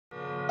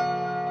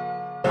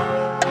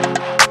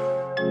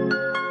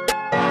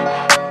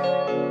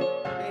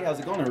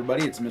it going,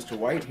 everybody? It's Mr.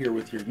 White here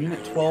with your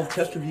Unit 12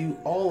 test review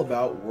all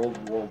about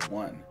World War I.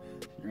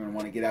 You're going to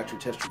want to get out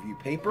your test review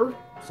paper,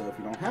 so if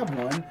you don't have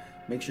one,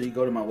 make sure you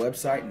go to my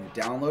website and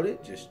download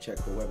it. Just check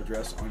the web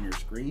address on your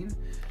screen.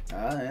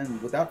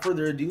 And without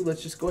further ado,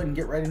 let's just go ahead and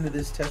get right into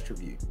this test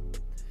review.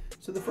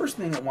 So the first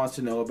thing it wants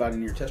to know about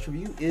in your test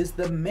review is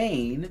the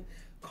main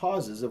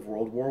causes of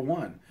World War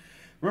I.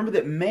 Remember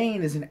that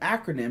MAIN is an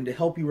acronym to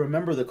help you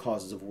remember the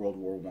causes of World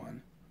War I.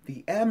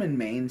 The M in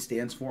MAIN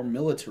stands for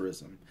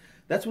militarism.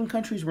 That's when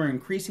countries were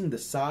increasing the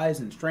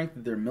size and strength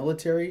of their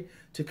military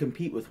to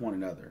compete with one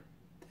another.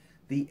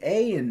 The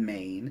A in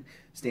MAIN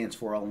stands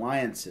for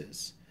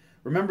alliances.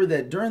 Remember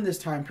that during this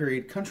time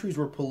period, countries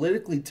were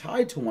politically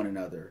tied to one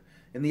another,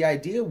 and the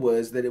idea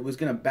was that it was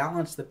going to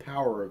balance the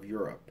power of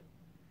Europe.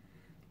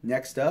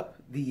 Next up,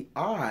 the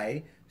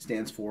I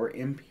stands for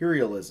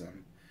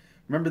imperialism.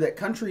 Remember that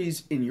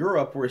countries in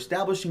Europe were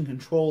establishing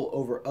control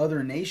over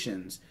other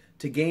nations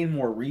to gain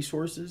more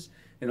resources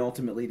and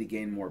ultimately to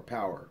gain more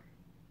power.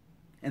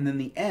 And then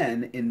the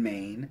N in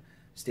MAIN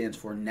stands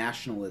for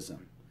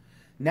nationalism.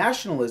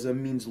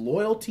 Nationalism means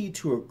loyalty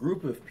to a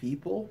group of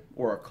people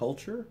or a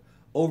culture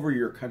over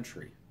your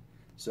country.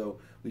 So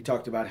we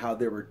talked about how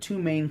there were two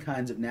main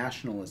kinds of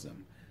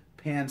nationalism: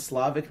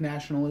 Pan-Slavic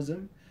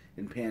nationalism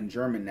and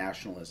Pan-German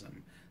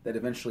nationalism, that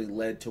eventually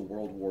led to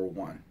World War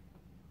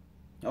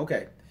I.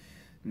 Okay,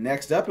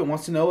 next up it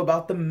wants to know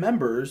about the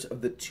members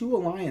of the two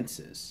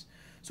alliances.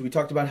 So we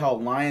talked about how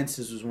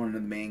alliances was one of the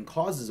main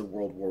causes of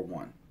World War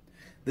I.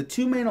 The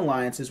two main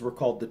alliances were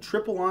called the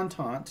Triple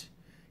Entente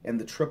and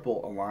the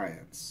Triple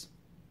Alliance.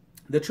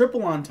 The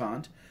Triple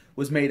Entente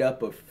was made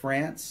up of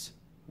France,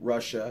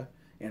 Russia,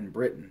 and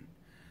Britain.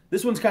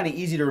 This one's kind of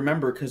easy to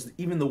remember because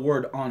even the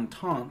word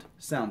entente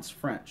sounds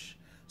French.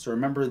 So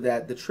remember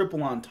that the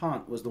Triple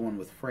Entente was the one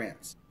with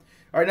France.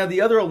 All right, now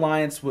the other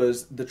alliance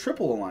was the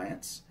Triple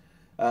Alliance.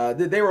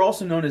 They were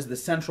also known as the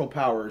Central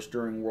Powers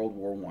during World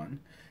War I.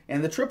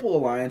 And the Triple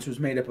Alliance was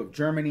made up of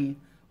Germany,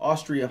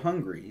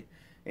 Austria-Hungary,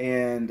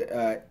 and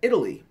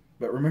Italy.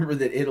 But remember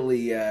that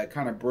Italy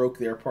kind of broke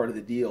their part of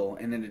the deal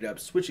and ended up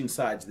switching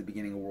sides at the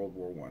beginning of World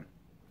War I. All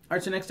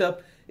right, so next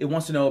up, it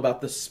wants to know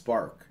about the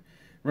spark.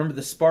 Remember,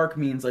 the spark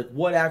means like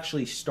what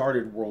actually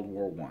started World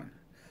War I.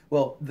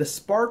 Well, the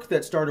spark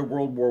that started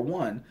World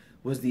War I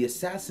was the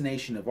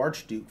assassination of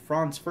Archduke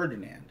Franz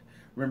Ferdinand.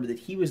 Remember that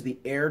he was the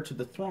heir to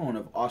the throne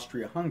of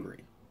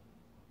Austria-Hungary.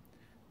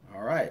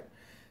 All right,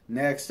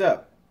 next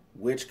up,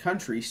 which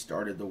country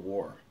started the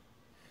war?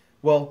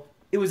 Well,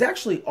 it was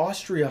actually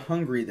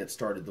Austria-Hungary that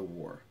started the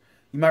war.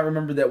 You might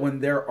remember that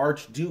when their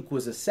Archduke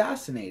was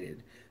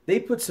assassinated, they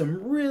put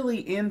some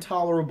really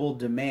intolerable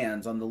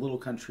demands on the little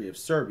country of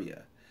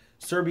Serbia.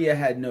 Serbia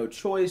had no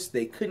choice.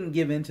 They couldn't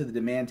give in to the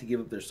demand to give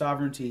up their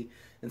sovereignty,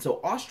 and so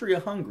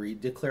Austria-Hungary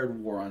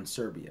declared war on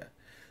Serbia.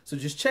 So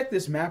just check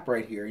this map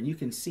right here, and you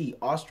can see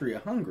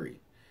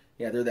Austria-Hungary.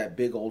 Yeah, they're that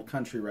big old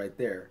country right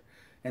there.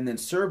 And then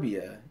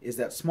Serbia is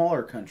that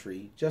smaller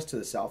country just to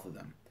the south of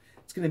them.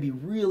 It's going to be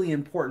really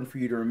important for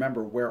you to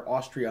remember where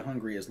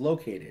Austria-Hungary is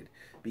located,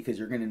 because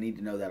you're going to need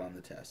to know that on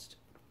the test.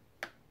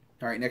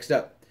 All right, next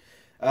up.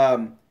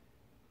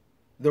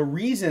 The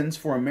reasons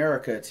for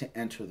America to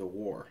enter the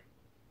war.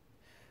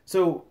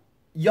 So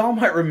y'all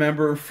might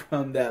remember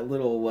from that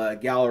little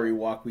gallery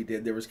walk we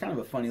did, there was kind of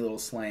a funny little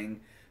slang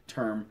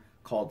term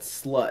called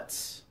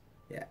sluts.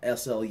 Yeah,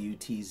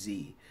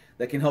 S-L-U-T-Z.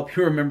 That can help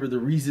you remember the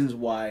reasons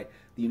why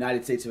the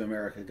United States of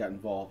America got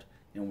involved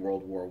in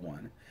World War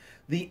I.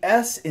 The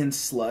S in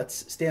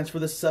sluts stands for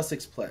the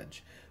Sussex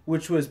Pledge,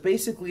 which was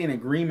basically an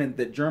agreement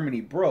that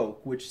Germany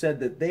broke, which said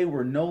that they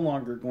were no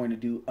longer going to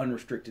do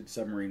unrestricted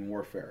submarine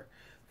warfare.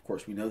 Of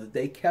course, we know that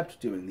they kept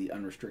doing the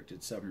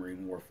unrestricted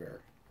submarine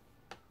warfare.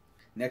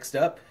 Next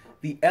up,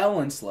 the L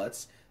in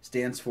sluts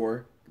stands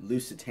for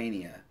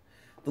Lusitania.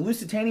 The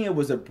Lusitania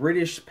was a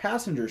British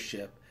passenger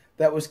ship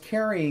that was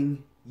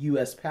carrying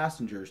U.S.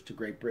 passengers to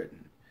Great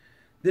Britain.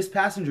 This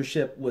passenger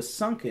ship was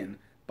sunken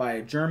by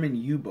a German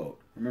U-boat.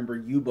 Remember,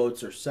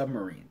 U-boats are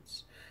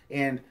submarines.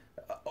 And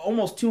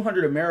almost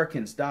 200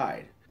 Americans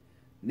died.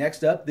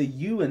 Next up, the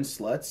U in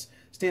sluts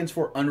stands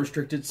for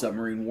unrestricted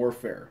submarine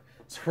warfare.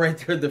 So right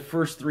there, the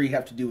first three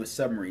have to do with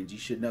submarines. You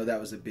should know that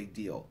was a big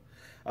deal.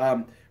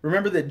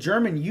 Remember that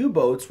German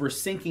U-boats were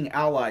sinking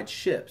Allied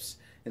ships,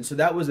 and so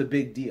that was a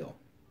big deal.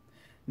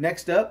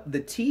 Next up, the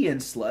T in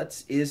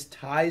sluts is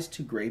ties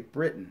to Great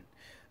Britain.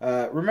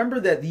 Remember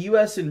that the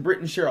U.S. and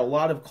Britain share a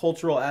lot of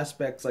cultural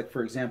aspects, like,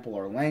 for example,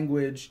 our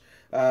language,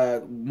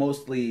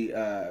 mostly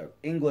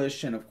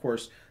English, and, of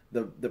course,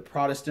 the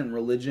Protestant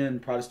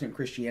religion. Protestant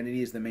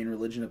Christianity is the main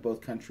religion of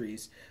both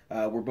countries.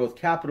 We're both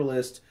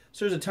capitalist,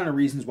 so there's a ton of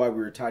reasons why we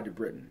were tied to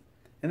Britain.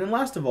 And then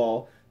last of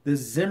all, the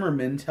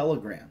Zimmermann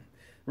telegram.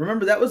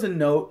 Remember, that was a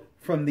note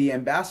from the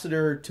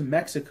ambassador to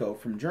Mexico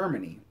from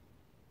Germany,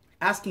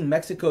 asking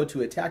Mexico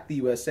to attack the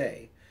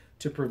USA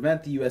to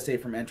prevent the USA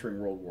from entering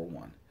World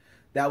War I.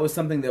 That was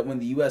something that when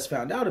the U.S.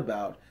 found out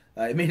about,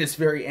 it made us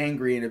very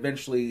angry and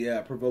eventually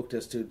provoked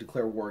us to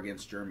declare war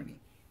against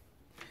Germany.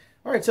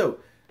 All right, so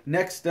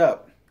next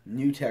up,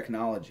 new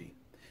technology.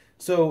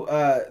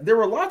 So there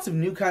were lots of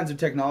new kinds of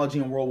technology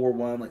in World War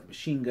One, like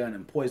machine gun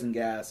and poison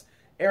gas,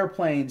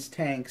 airplanes,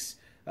 tanks,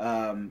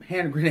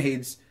 hand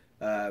grenades,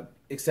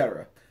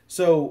 etc.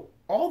 So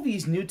all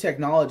these new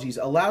technologies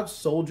allowed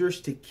soldiers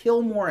to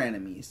kill more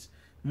enemies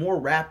more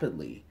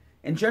rapidly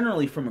and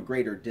generally from a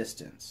greater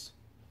distance.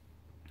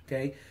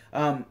 Okay,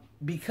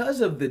 because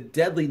of the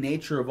deadly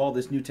nature of all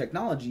this new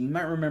technology, you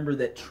might remember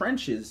that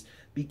trenches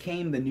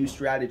became the new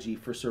strategy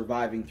for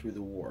surviving through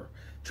the war.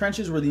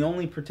 Trenches were the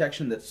only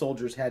protection that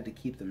soldiers had to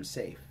keep them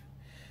safe.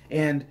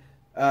 And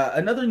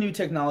another new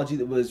technology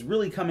that was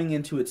really coming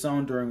into its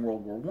own during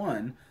World War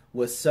One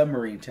was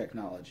submarine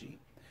technology.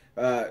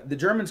 The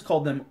Germans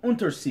called them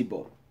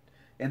Unterseeboot,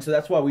 and so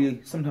that's why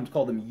we sometimes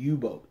call them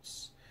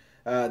U-boats.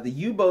 The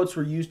U-boats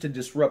were used to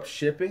disrupt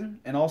shipping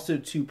and also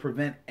to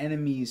prevent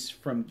enemies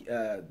from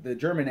the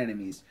German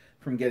enemies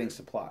from getting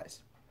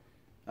supplies.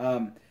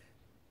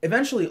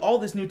 Eventually, all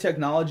this new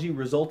technology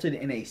resulted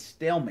in a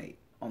stalemate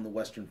on the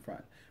Western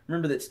Front.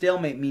 Remember that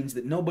stalemate means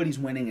that nobody's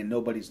winning and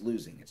nobody's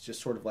losing. It's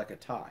just sort of like a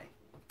tie.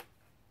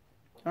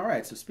 All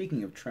right, so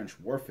speaking of trench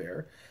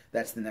warfare,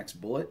 that's the next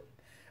bullet.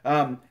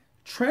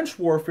 Trench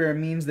warfare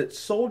means that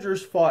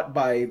soldiers fought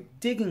by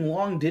digging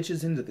long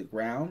ditches into the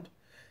ground,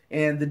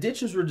 and the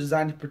ditches were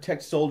designed to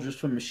protect soldiers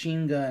from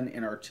machine gun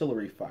and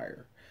artillery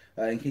fire.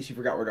 In case you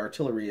forgot what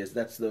artillery is,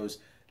 that's those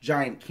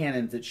giant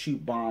cannons that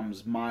shoot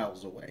bombs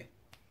miles away.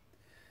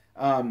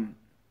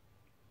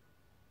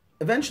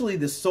 Eventually,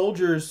 the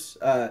soldiers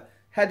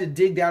had to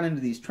dig down into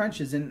these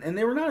trenches, and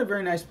they were not a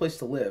very nice place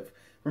to live.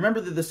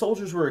 Remember that the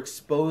soldiers were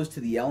exposed to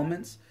the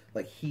elements,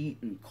 like heat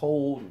and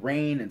cold,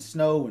 rain and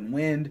snow and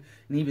wind,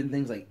 and even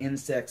things like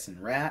insects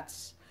and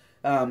rats.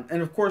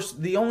 And of course,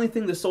 the only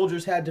thing the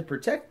soldiers had to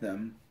protect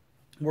them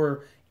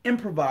were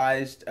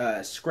improvised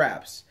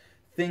scraps.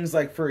 Things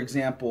like, for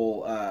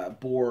example,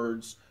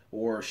 boards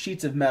or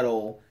sheets of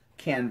metal,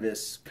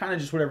 canvas, kind of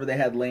just whatever they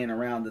had laying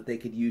around that they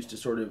could use to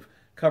sort of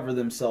cover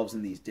themselves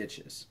in these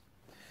ditches.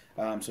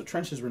 So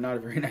trenches were not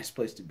a very nice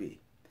place to be.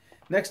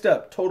 Next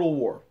up, total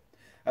war.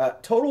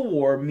 Total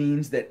war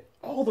means that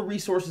all the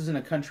resources in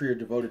a country are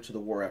devoted to the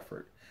war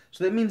effort.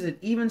 So that means that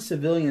even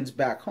civilians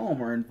back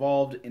home are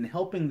involved in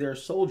helping their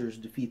soldiers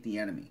defeat the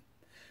enemy.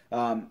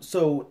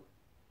 So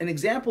an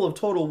example of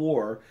total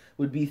war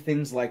would be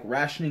things like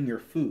rationing your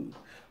food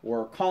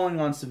or calling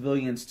on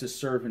civilians to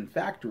serve in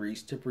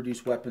factories to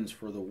produce weapons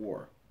for the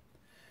war.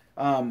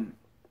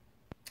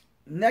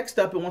 Next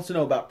up, it wants to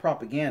know about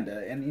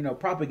propaganda, and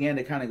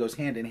propaganda kind of goes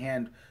hand in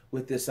hand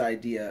with this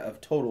idea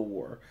of total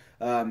war.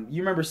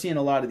 You remember seeing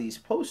a lot of these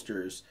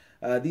posters.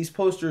 These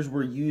posters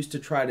were used to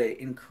try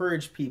to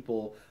encourage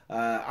people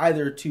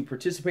either to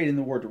participate in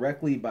the war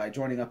directly by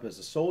joining up as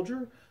a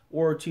soldier,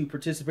 or to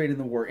participate in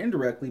the war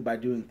indirectly by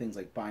doing things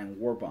like buying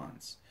war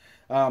bonds.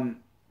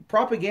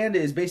 Propaganda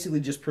is basically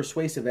just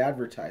persuasive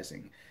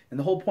advertising, and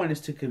the whole point is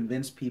to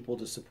convince people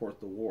to support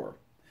the war.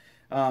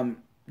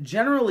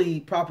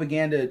 Generally,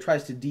 propaganda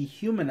tries to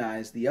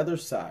dehumanize the other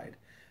side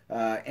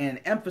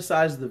and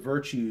emphasize the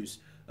virtues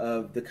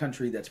of the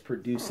country that's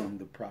producing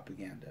the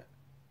propaganda.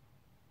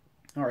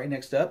 All right,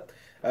 next up,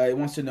 it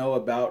wants to know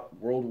about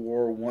World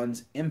War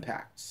I's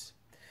impacts.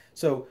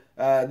 So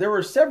there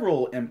were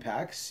several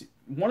impacts.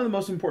 One of the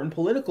most important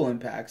political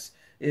impacts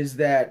is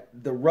that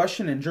the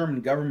Russian and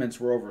German governments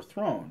were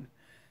overthrown,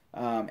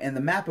 and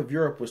the map of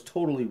Europe was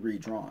totally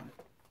redrawn.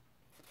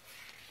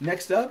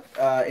 Next up,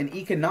 an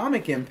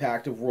economic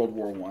impact of World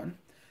War I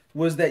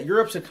was that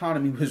Europe's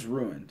economy was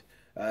ruined.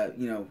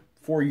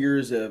 4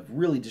 years of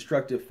really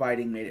destructive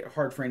fighting made it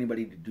hard for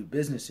anybody to do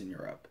business in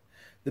Europe.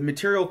 The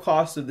material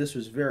cost of this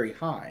was very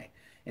high,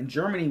 and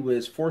Germany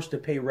was forced to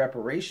pay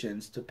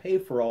reparations to pay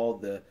for all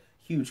the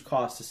huge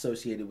costs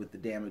associated with the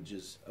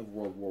damages of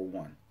World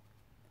War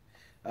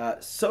I.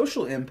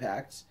 Social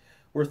impacts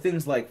were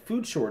things like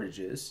food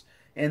shortages,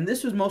 and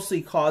this was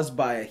mostly caused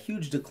by a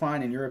huge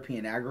decline in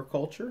European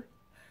agriculture.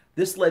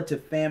 This led to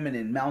famine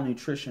and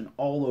malnutrition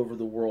all over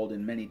the world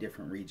in many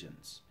different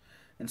regions.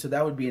 And so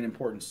that would be an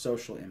important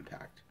social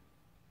impact.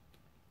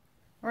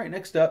 All right,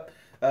 next up,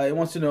 it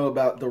wants to know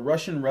about the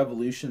Russian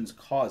Revolution's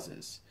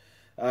causes.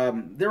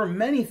 There were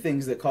many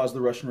things that caused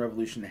the Russian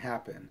Revolution to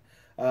happen.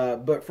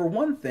 But for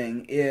one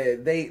thing,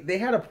 they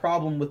had a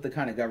problem with the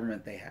kind of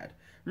government they had.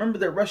 Remember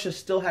that Russia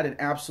still had an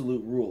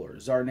absolute ruler,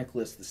 Tsar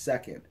Nicholas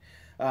II.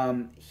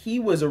 He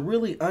was a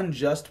really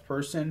unjust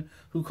person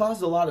who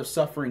caused a lot of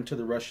suffering to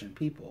the Russian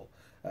people.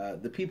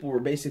 The people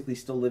were basically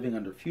still living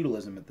under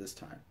feudalism at this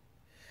time.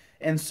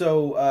 And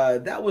so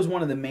that was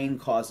one of the main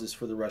causes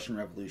for the Russian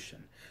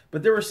Revolution.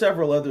 But there were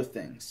several other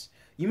things.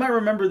 You might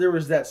remember there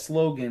was that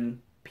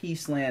slogan,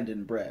 peace, land,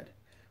 and bread.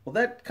 Well,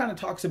 that kind of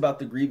talks about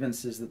the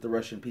grievances that the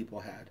Russian people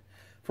had.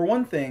 For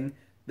one thing,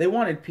 they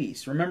wanted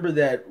peace. Remember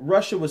that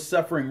Russia was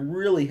suffering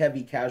really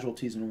heavy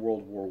casualties in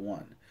World War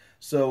I.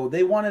 So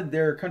they wanted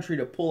their country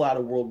to pull out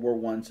of World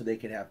War I so they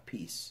could have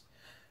peace.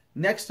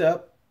 Next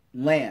up,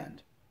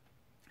 land.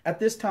 At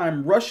this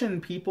time,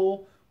 Russian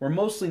people were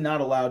mostly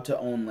not allowed to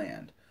own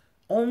land.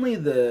 only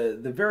the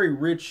very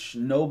rich,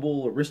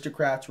 noble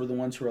aristocrats were the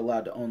ones who were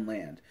allowed to own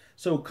land.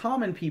 So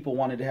common people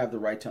wanted to have the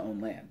right to own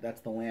land.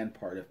 That's the land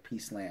part of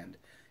peace, land,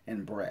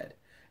 and bread.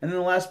 And then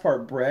the last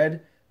part,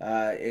 bread,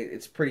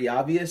 it's pretty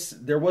obvious.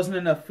 There wasn't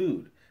enough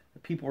food.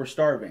 People were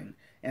starving.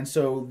 And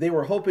so they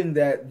were hoping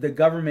that the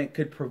government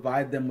could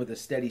provide them with a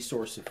steady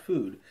source of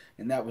food,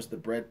 and that was the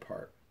bread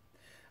part.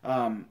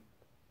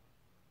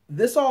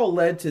 This all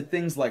led to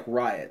things like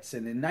riots,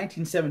 and in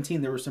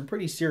 1917 there were some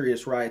pretty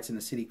serious riots in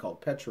a city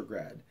called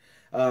Petrograd.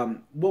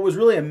 What was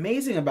really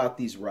amazing about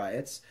these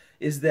riots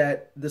is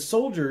that the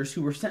soldiers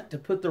who were sent to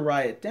put the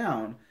riot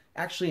down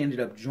actually ended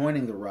up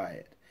joining the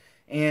riot.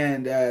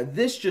 And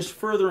this just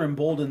further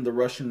emboldened the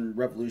Russian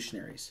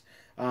revolutionaries.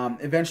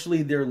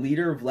 Eventually, their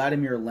leader,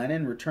 Vladimir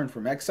Lenin, returned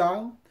from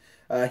exile.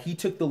 He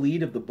took the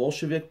lead of the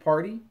Bolshevik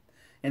Party,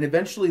 and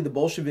eventually the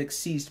Bolsheviks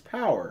seized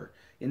power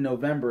in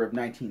November of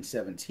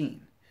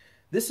 1917.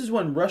 This is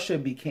when Russia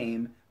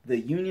became the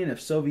Union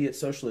of Soviet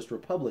Socialist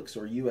Republics,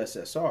 or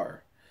USSR,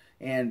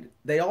 and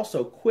they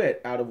also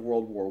quit out of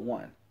World War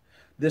I.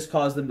 This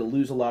caused them to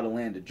lose a lot of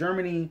land to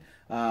Germany,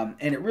 and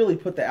it really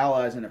put the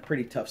Allies in a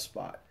pretty tough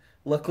spot.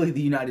 Luckily,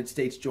 the United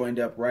States joined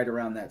up right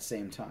around that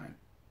same time.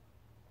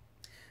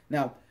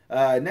 Now,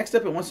 next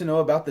up, it wants to know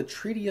about the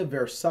Treaty of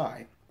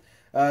Versailles.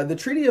 The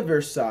Treaty of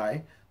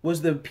Versailles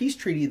was the peace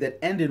treaty that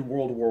ended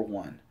World War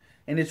I.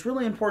 And it's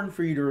really important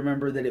for you to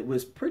remember that it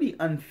was pretty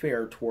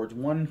unfair towards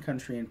one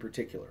country in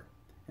particular,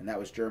 and that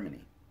was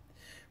Germany.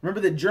 Remember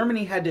that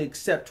Germany had to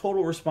accept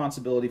total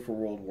responsibility for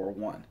World War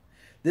I.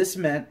 This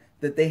meant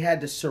that they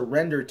had to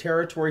surrender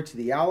territory to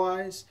the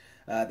Allies,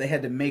 they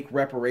had to make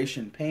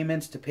reparation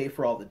payments to pay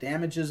for all the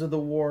damages of the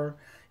war,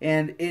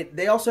 and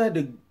they also had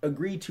to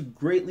agree to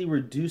greatly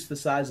reduce the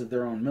size of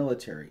their own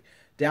military,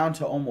 down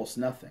to almost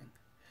nothing.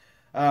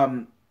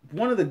 One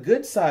of the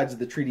good sides of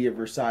the Treaty of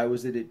Versailles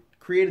was that it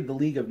created the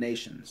League of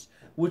Nations,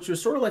 which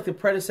was sort of like the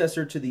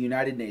predecessor to the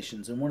United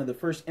Nations and one of the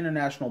first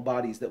international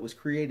bodies that was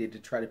created to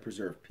try to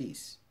preserve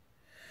peace.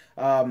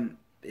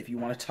 If you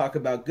want to talk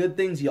about good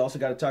things, you also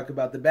got to talk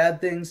about the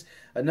bad things.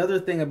 Another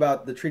thing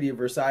about the Treaty of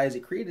Versailles is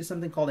it created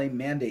something called a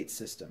mandate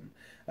system.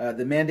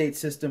 The mandate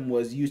system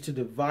was used to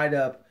divide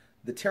up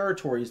the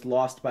territories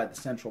lost by the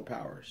Central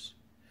Powers.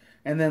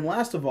 And then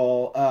last of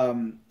all,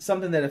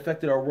 something that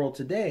affected our world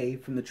today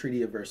from the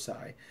Treaty of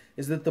Versailles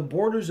is that the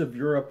borders of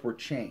Europe were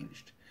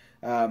changed.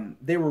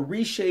 They were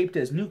reshaped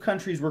as new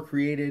countries were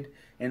created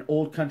and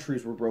old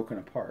countries were broken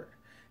apart.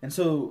 And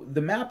so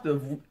the map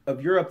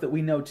of Europe that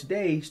we know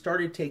today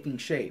started taking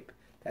shape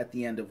at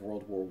the end of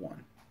World War I.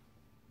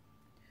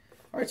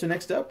 All right, so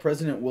next up,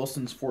 President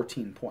Wilson's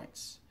 14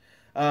 points.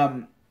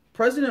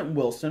 President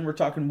Wilson, we're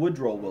talking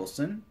Woodrow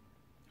Wilson,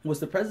 was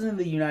the President of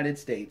the United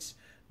States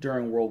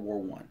during World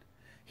War I.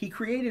 He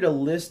created a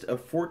list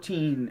of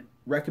 14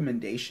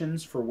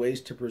 recommendations for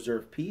ways to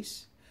preserve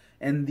peace,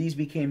 and these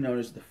became known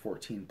as the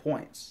 14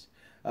 points.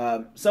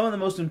 Some of the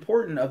most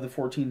important of the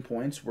 14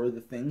 points were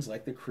the things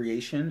like the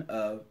creation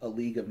of a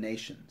League of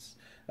Nations.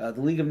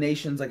 The League of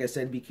Nations, like I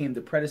said, became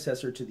the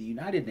predecessor to the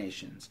United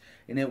Nations,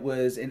 and it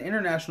was an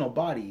international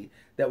body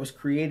that was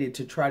created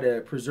to try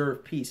to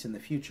preserve peace in the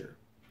future.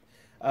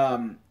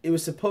 It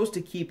was supposed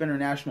to keep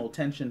international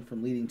tension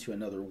from leading to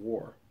another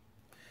war.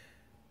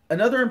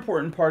 Another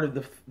important part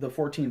of the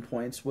 14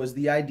 points was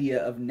the idea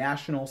of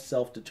national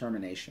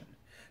self-determination.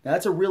 Now,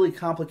 that's a really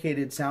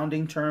complicated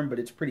sounding term, but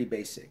it's pretty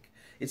basic.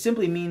 It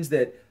simply means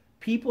that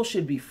people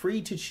should be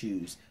free to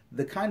choose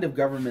the kind of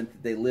government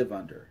that they live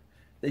under.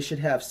 They should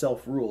have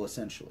self-rule,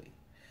 essentially.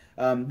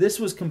 This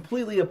was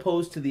completely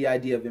opposed to the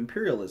idea of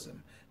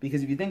imperialism,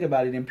 because if you think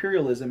about it,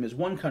 imperialism is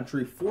one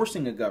country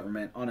forcing a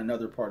government on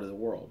another part of the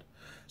world.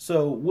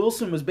 So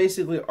Wilson was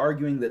basically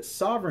arguing that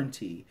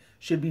sovereignty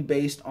should be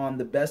based on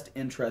the best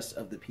interests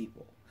of the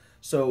people.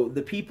 So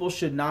the people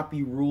should not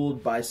be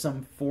ruled by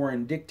some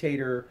foreign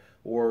dictator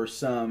or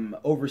some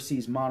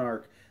overseas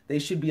monarch. They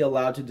should be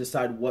allowed to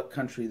decide what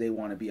country they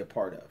want to be a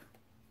part of.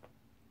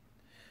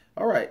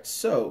 All right,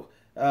 so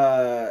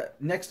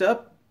next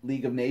up,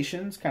 League of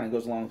Nations, kind of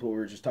goes along with what we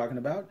were just talking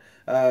about.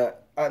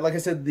 Like I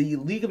said, the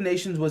League of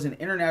Nations was an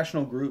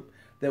international group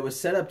that was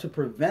set up to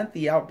prevent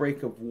the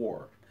outbreak of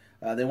war.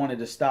 They wanted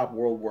to stop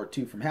World War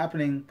II from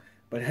happening,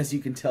 but as you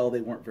can tell, they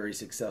weren't very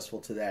successful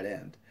to that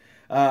end.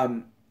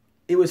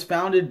 It was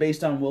founded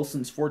based on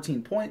Wilson's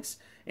 14 points,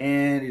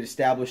 and it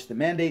established the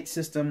mandate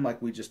system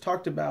like we just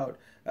talked about,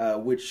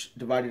 which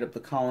divided up the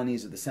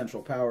colonies of the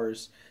Central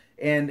Powers.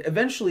 And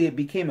eventually it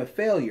became a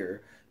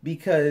failure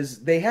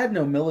because they had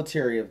no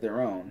military of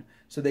their own,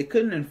 so they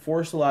couldn't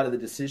enforce a lot of the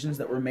decisions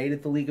that were made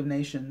at the League of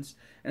Nations.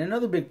 And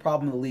another big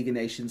problem with the League of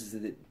Nations is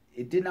that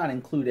it did not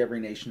include every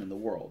nation in the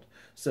world.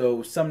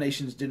 So some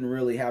nations didn't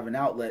really have an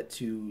outlet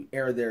to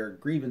air their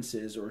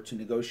grievances or to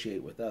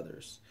negotiate with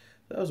others.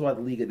 That was why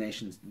the League of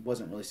Nations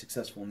wasn't really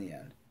successful in the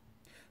end.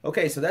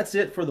 Okay, so that's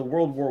it for the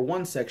World War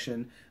I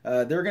section.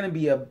 There are going to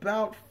be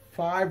about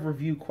 5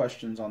 review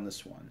questions on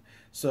this one.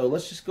 So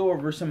let's just go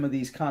over some of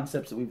these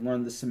concepts that we've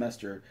learned this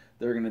semester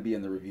that are going to be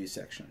in the review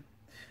section.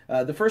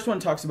 The first one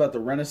talks about the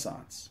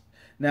Renaissance.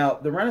 Now,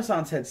 the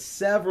Renaissance had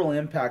several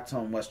impacts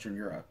on Western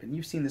Europe, and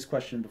you've seen this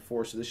question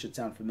before, so this should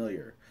sound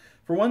familiar.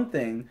 For one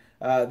thing,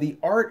 the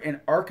art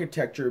and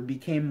architecture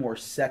became more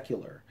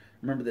secular.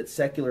 Remember that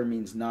secular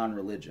means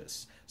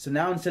non-religious. So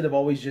now instead of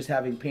always just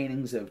having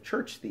paintings of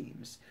church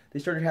themes, they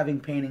started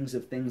having paintings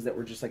of things that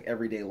were just like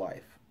everyday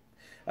life.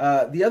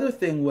 The other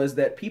thing was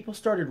that people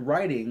started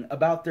writing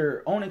about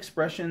their own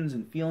expressions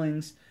and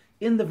feelings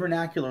in the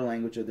vernacular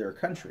language of their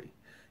country.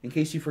 In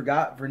case you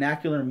forgot,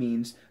 vernacular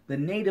means the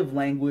native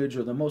language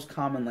or the most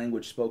common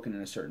language spoken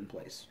in a certain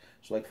place.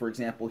 So like, for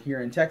example,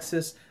 here in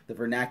Texas, the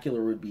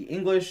vernacular would be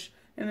English,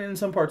 and in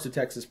some parts of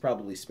Texas,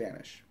 probably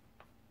Spanish.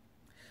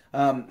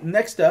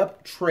 Next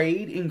up,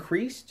 trade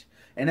increased,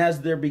 and as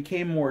there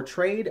became more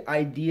trade,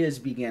 ideas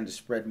began to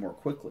spread more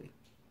quickly.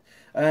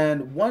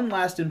 And one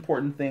last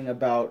important thing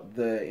about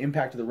the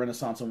impact of the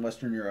Renaissance on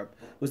Western Europe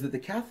was that the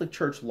Catholic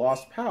Church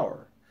lost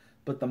power,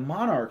 but the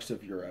monarchs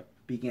of Europe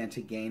began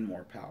to gain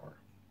more power.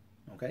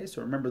 Okay,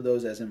 so remember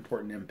those as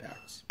important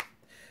impacts.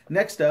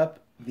 Next up,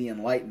 the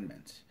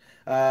Enlightenment.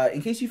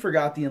 In case you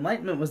forgot, the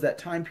Enlightenment was that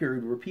time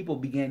period where people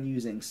began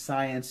using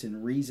science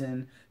and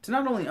reason to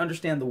not only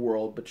understand the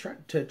world, but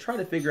to try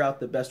to figure out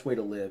the best way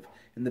to live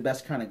and the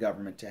best kind of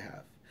government to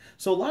have.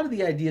 So a lot of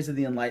the ideas of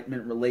the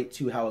Enlightenment relate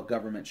to how a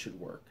government should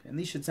work, and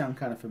these should sound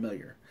kind of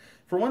familiar.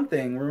 For one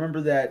thing,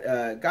 remember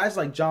that guys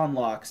like John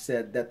Locke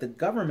said that the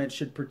government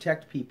should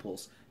protect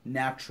people's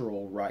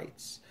natural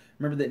rights.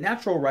 Remember that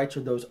natural rights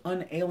are those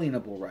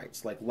unalienable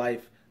rights like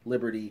life,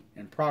 liberty,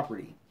 and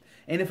property.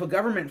 And if a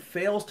government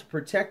fails to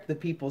protect the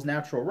people's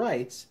natural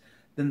rights,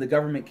 then the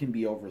government can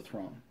be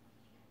overthrown.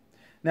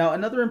 Now,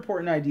 another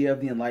important idea of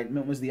the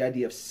Enlightenment was the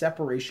idea of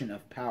separation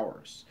of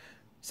powers.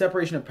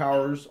 Separation of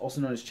powers, also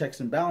known as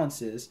checks and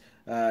balances,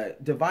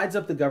 divides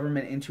up the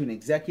government into an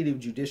executive,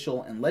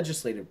 judicial, and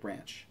legislative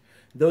branch.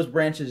 Those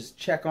branches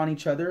check on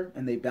each other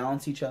and they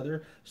balance each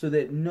other so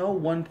that no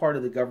one part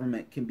of the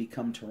government can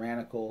become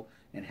tyrannical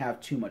and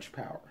have too much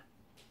power.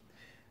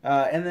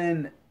 And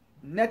then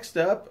next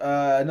up,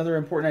 another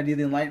important idea of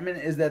the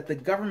Enlightenment is that the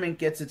government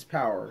gets its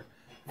power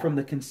from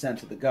the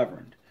consent of the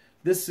governed.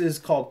 This is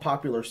called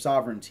popular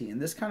sovereignty,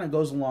 and this kind of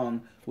goes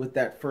along with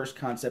that first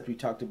concept we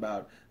talked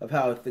about of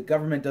how if the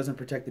government doesn't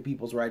protect the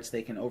people's rights,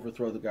 they can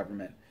overthrow the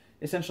government.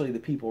 Essentially, the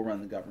people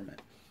run the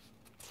government.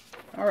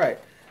 All right,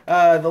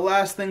 the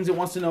last things it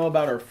wants to know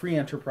about are free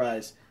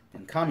enterprise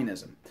and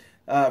communism.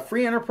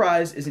 Free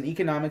enterprise is an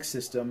economic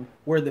system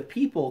where the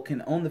people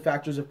can own the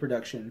factors of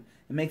production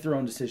and make their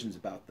own decisions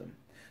about them.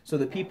 So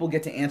the people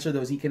get to answer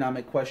those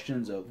economic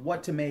questions of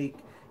what to make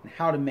and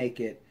how to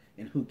make it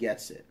and who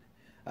gets it.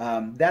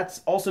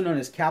 That's also known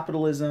as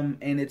capitalism,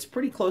 and it's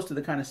pretty close to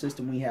the kind of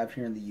system we have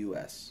here in the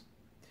U.S.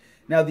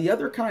 Now, the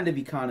other kind of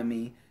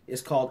economy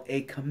is called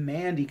a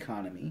command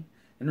economy,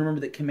 and remember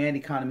that command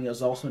economy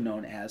is also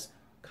known as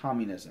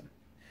communism.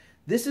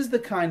 This is the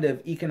kind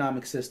of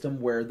economic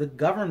system where the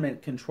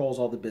government controls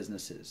all the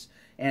businesses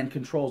and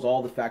controls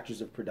all the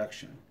factors of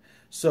production.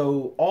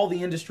 So all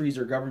the industries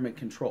are government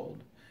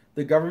controlled.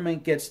 The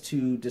government gets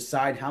to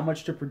decide how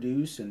much to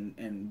produce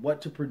and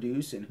what to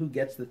produce and who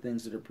gets the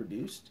things that are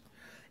produced.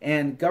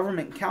 And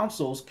government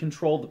councils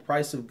control the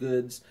price of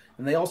goods,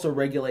 and they also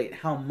regulate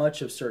how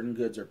much of certain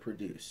goods are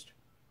produced.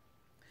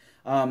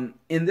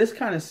 In this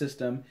kind of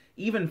system,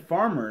 even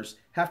farmers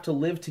have to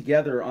live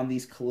together on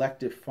these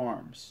collective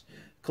farms.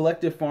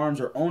 Collective farms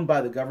are owned by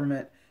the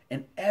government,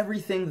 and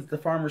everything that the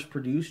farmers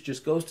produce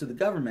just goes to the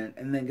government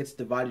and then gets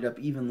divided up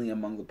evenly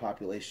among the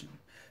population.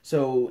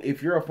 So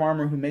if you're a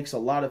farmer who makes a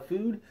lot of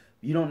food,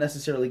 you don't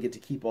necessarily get to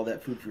keep all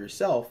that food for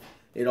yourself.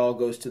 It all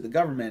goes to the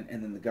government,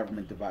 and then the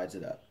government divides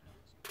it up.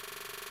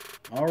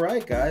 All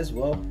right, guys.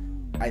 Well,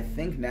 I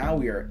think now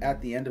we are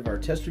at the end of our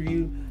test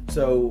review.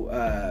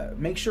 So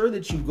make sure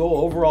that you go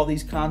over all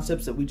these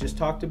concepts that we just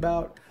talked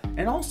about.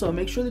 And also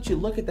make sure that you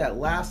look at that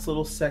last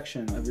little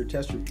section of your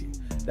test review.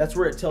 That's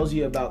where it tells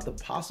you about the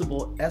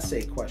possible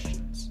essay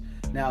questions.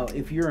 Now,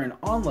 if you're in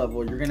On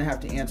level, you're going to have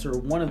to answer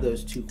one of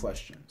those two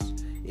questions.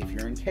 If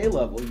you're in K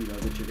level, you know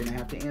that you're going to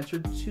have to answer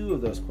two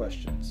of those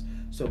questions.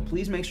 So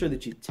please make sure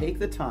that you take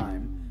the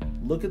time,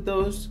 look at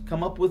those,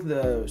 come up with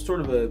a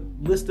sort of a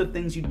list of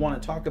things you'd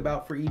want to talk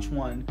about for each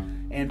one,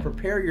 and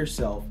prepare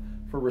yourself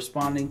for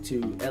responding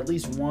to at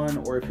least one,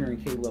 or if you're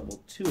in K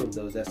level, two of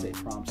those essay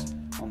prompts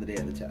on the day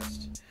of the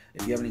test.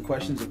 If you have any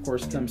questions, of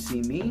course, come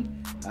see me,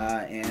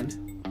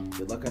 and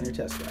good luck on your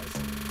test,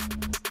 guys.